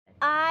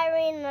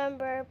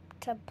remember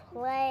to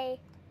play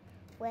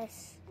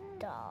with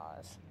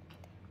dolls,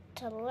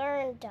 to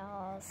learn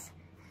dolls,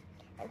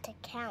 and to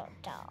count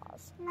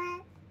dolls.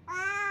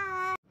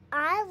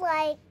 I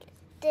like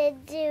to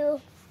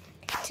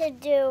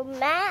do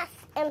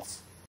math and.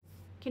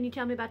 Can you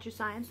tell me about your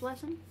science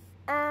lesson?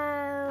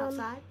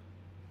 Outside?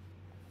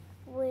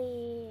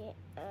 We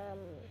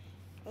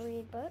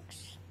read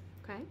books.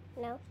 Okay.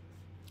 No,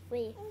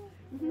 we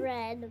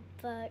read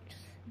books.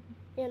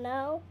 You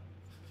know.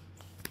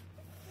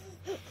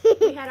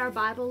 We had our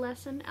Bible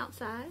lesson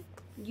outside.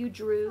 You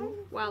drew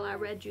while I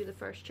read you the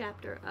first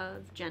chapter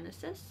of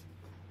Genesis.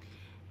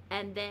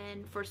 And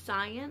then for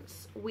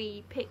science,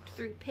 we picked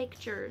through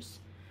pictures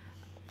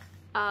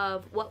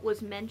of what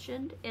was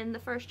mentioned in the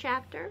first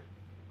chapter.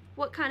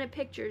 What kind of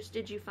pictures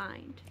did you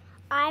find?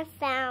 I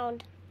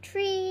found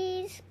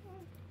trees,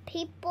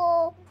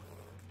 people.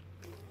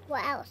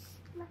 What else?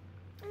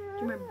 Do you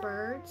remember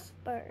birds?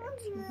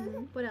 Birds.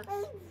 What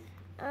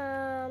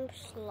else?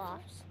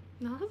 Sloths.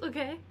 No,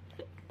 okay.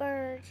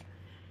 Birds.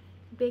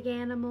 Big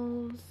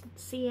animals,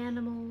 sea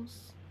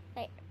animals,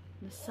 Right.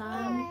 the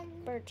sun.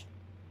 Birds.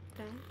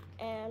 Okay.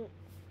 And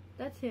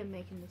That's him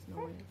making this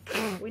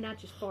noise. We're not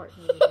just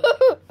farting.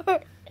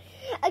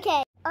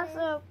 okay.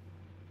 Also,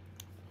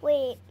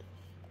 wait.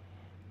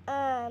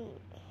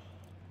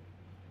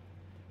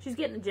 She's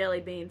getting a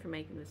jelly bean for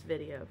making this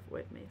video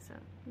with me, so.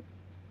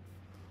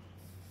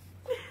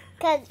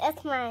 Because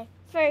it's my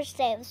first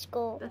day of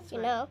school. That's you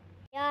right. know.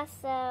 We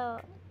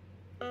also,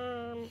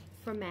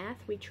 For math,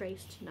 we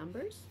traced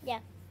numbers. Yeah.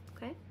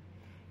 Okay.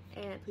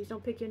 And please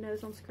don't pick your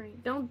nose on screen.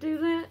 Don't do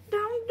that.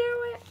 Don't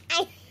do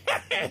it.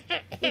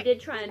 We did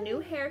try a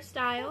new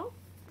hairstyle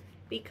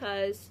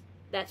because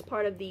that's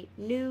part of the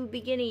new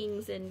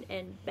beginnings and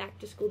back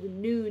to school, the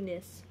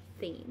newness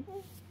theme.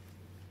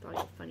 Thought you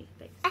had a funny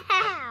face.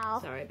 Ow.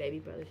 Sorry, baby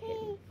brother's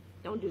hitting me.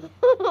 Don't do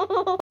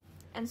that.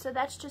 And so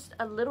that's just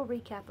a little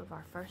recap of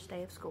our first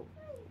day of school.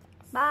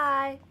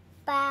 Bye.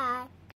 Bye.